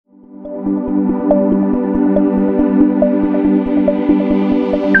Hello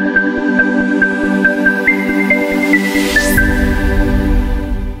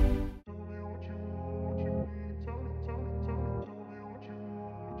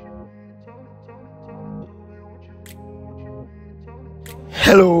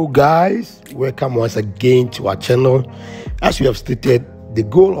guys, welcome once again to our channel. As we have stated, the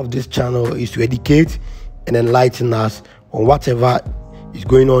goal of this channel is to educate and enlighten us on whatever is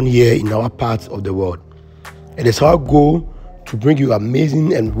going on here in our parts of the world. It is our goal to bring you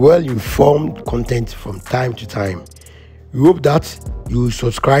amazing and well-informed content from time to time. We hope that you will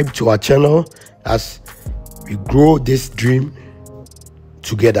subscribe to our channel as we grow this dream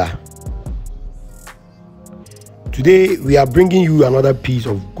together. Today, we are bringing you another piece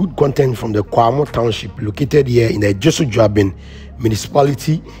of good content from the township located here in the EJISUJUABEN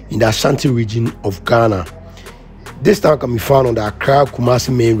municipality in the Ashanti region of Ghana. This town can be found on the Accra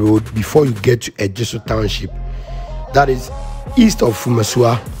Kumasi main road before you get to Ejisu township. That is east of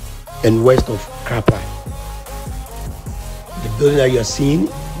Fumesua and west of Krapa. The building that you are seeing,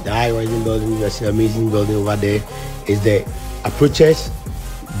 the high-rising building, you are seeing amazing building over there, is the approaches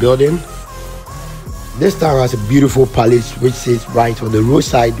building. This town has a beautiful palace which sits right on the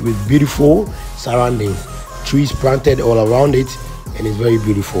roadside with beautiful surroundings, trees planted all around it, and it's very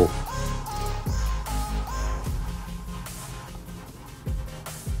beautiful.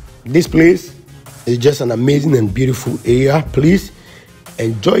 This place is just an amazing and beautiful area. Please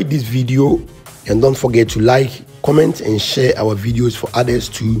enjoy this video and don't forget to like, comment, and share our videos for others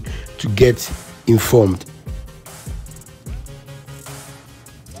to get informed.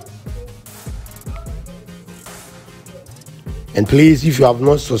 And please, if you have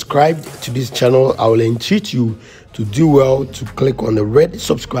not subscribed to this channel, I will entreat you to do well to click on the red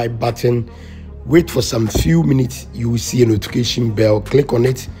subscribe button. Wait for some few minutes, you will see a notification bell. Click on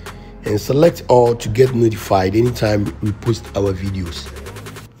it and select all to get notified anytime we post our videos.